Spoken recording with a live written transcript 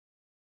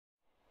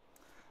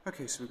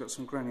Okay, so we've got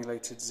some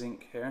granulated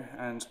zinc here,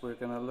 and we're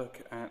going to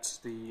look at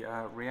the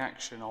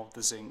reaction of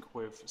the zinc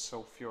with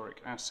sulfuric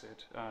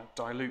acid,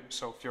 dilute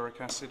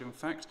sulfuric acid in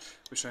fact,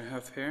 which I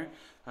have here.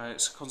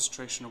 It's a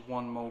concentration of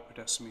 1 mole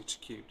per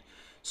decimeter cubed.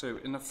 So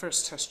in the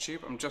first test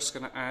tube I'm just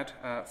going to add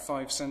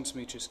 5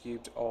 centimeters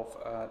cubed of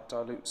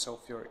dilute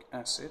sulfuric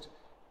acid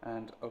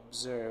and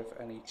observe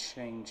any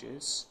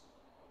changes.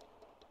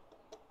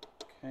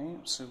 Okay,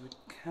 so we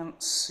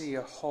can't see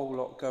a whole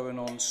lot going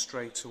on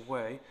straight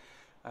away.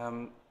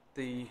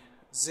 The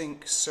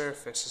zinc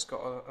surface has got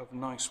a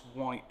nice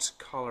white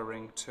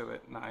colouring to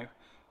it now,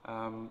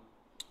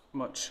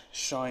 much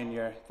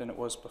shinier than it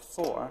was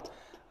before,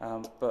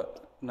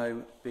 but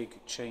no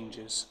big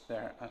changes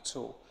there at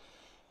all.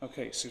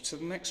 Okay, so to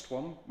the next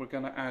one we're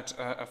going to add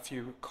a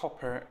few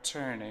copper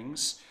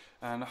turnings,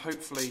 and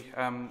hopefully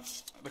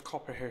the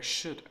copper here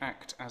should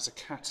act as a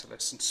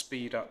catalyst and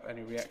speed up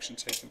any reaction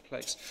taking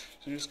place.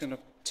 So I'm just going to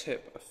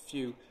tip a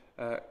few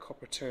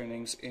copper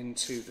turnings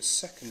into the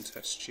second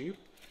test tube.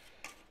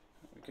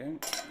 There we go.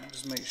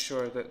 Just make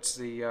sure that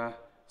the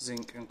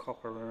zinc and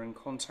copper are in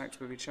contact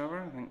with each other.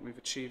 I think we've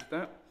achieved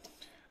that.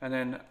 And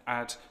then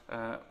add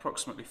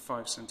approximately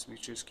 5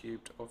 centimeters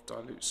cubed of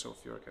dilute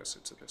sulfuric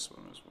acid to this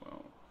one as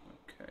well.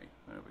 Okay,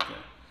 there we go.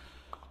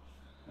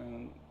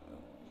 And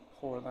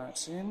pour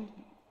that in.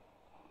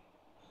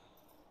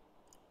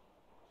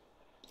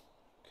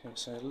 Okay,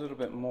 so a little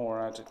bit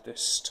more added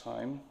this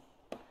time.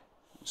 And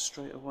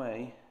straight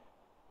away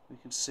we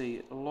can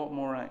see a lot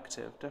more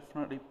active,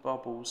 definitely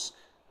bubbles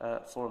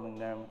forming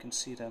there, and we can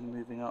see them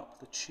moving up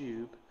the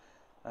tube,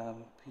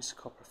 piece of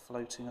copper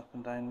floating up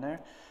and down there.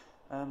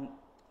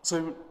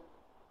 So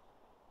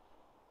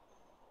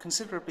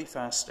considerably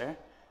faster,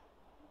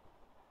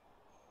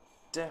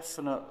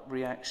 definite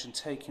reaction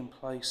taking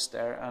place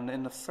there, and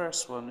in the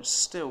first one it's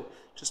still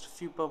just a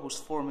few bubbles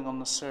forming on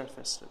the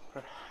surface that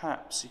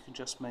perhaps you can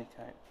just make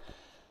out.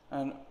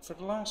 And for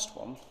the last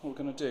one, what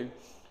we're going to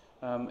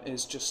do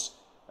is just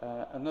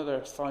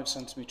another 5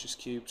 centimeters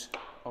cubed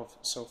of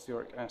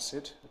sulfuric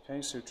acid. Okay,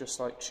 so just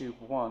like tube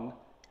 1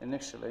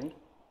 initially.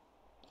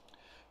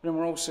 Then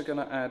we're also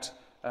going to add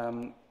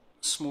a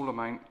small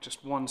amount,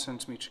 just 1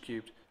 centimeter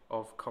cubed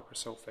of copper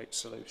sulfate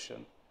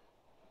solution.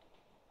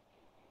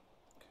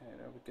 Okay,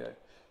 there we go.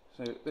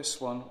 So this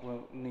one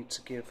will need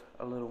to give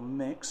a little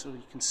mix, so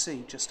you can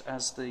see just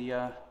as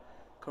the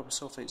copper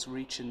sulfate's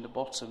reaching the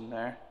bottom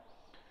there,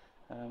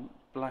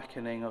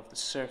 blackening of the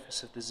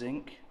surface of the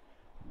zinc,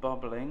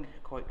 bubbling,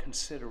 quite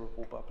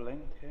considerable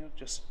bubbling. Okay, I'll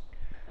just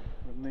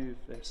remove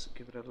this,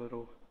 give it a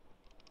little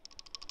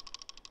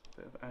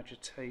bit of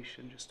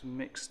agitation just to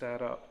mix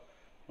that up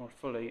more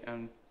fully,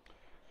 and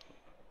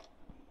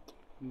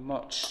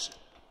much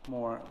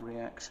more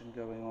reaction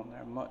going on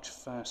there, much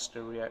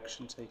faster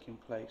reaction taking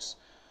place.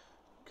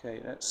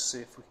 Okay, let's see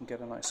if we can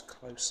get a nice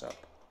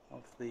close-up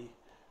of the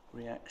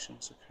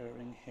reactions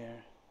occurring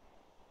here.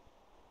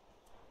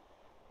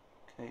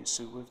 Okay,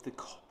 so with the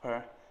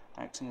copper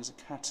acting as a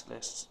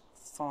catalyst,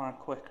 far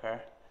quicker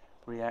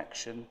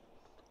reaction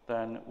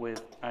than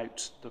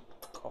without the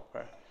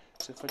copper.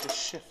 So if I just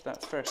shift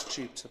that first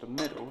tube to the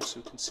middle so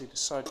we can see the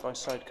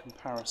side-by-side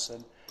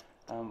comparison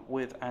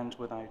with and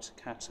without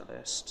a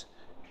catalyst,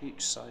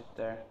 each side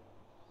there,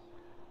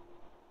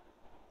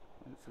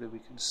 hopefully we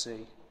can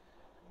see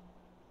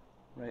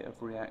rate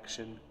of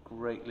reaction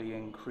greatly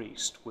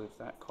increased with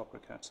that copper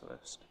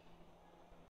catalyst.